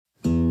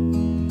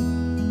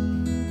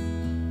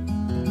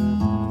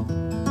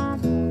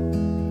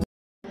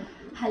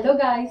Hello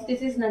guys,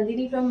 this is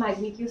Nandini from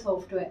Magneq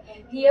Software.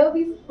 Here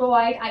we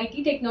provide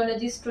IT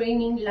technologies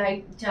training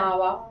like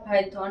Java,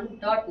 Python,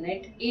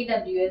 .NET,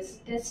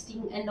 AWS,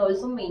 testing and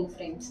also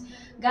mainframes.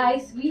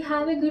 Guys, we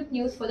have a good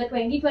news for the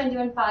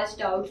 2021 passed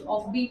outs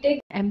of B.Tech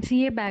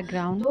MCA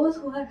background, those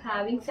who are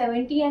having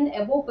 70 and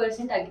above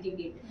percent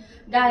aggregate.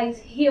 Guys,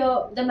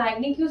 here the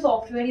Magneq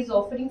Software is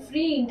offering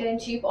free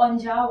internship on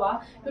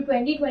Java to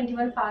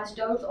 2021 passed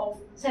outs of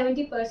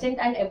 70%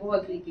 and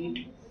above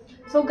aggregate.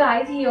 So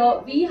guys, here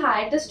we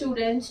hire the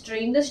students,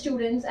 train the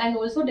students and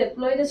also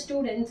deploy the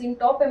students in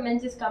top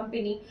MNCs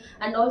company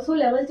and also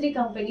level 3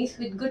 companies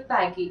with good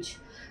package.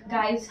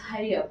 Guys,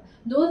 hurry up.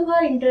 Those who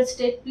are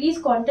interested, please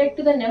contact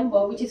to the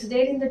number which is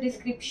there in the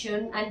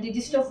description and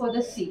register for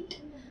the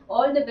seat.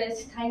 All the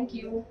best. Thank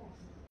you.